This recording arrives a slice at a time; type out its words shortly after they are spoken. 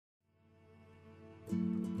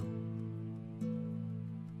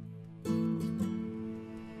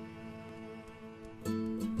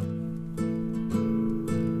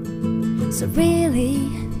So really,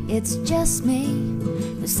 it's just me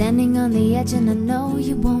who's standing on the edge, and I know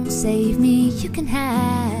you won't save me. You can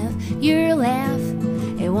have your laugh,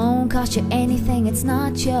 it won't cost you anything. It's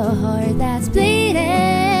not your heart that's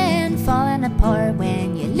bleeding, falling apart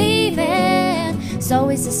when you're leaving. It's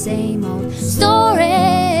always the same old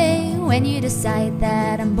story when you decide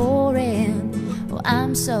that I'm boring. Oh,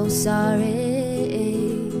 I'm so sorry.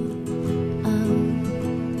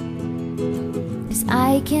 'Cause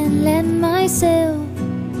I can't let myself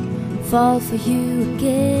fall for you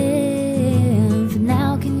again. For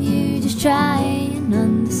now, can you just try and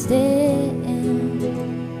understand?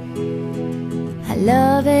 I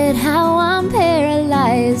love it how I'm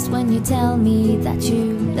paralyzed when you tell me that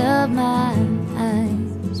you love my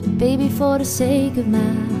eyes. Baby, for the sake of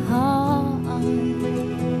my heart,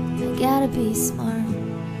 I gotta be smart.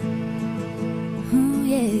 Ooh,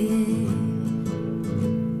 yeah.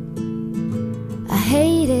 I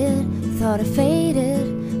hate it, thought I faded,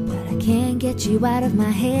 but I can't get you out of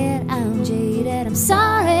my head. I'm jaded, I'm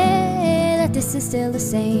sorry that this is still the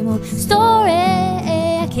same old story.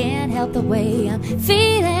 I can't help the way I'm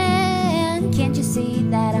feeling. Can't you see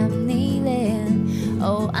that I'm kneeling?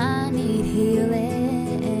 Oh, I need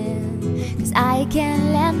healing. 'Cause I can't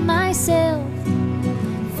let myself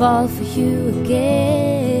fall for you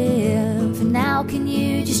again. For now, can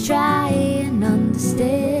you just try and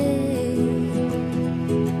understand?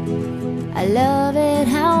 I love it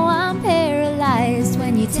how I'm paralyzed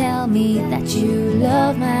when you tell me that you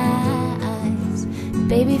love my eyes.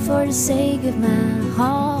 Baby, for the sake of my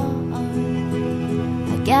heart,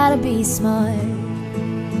 I gotta be smart.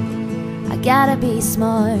 I gotta be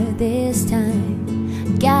smart this time.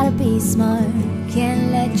 Gotta be smart.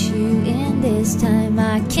 Can't let you in this time.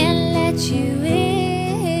 I can't let you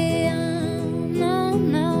in. No,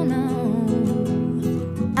 no, no.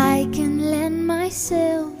 I can let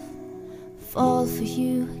myself fall for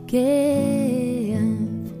you again.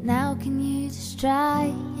 Now can you just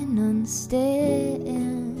try and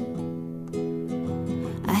understand?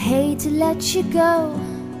 I hate to let you go,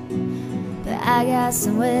 but I got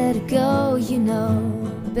somewhere to go, you know.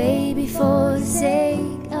 Baby, for the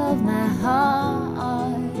sake of my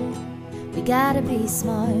heart, we gotta be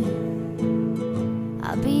smart.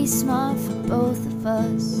 I'll be smart for both of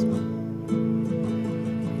us.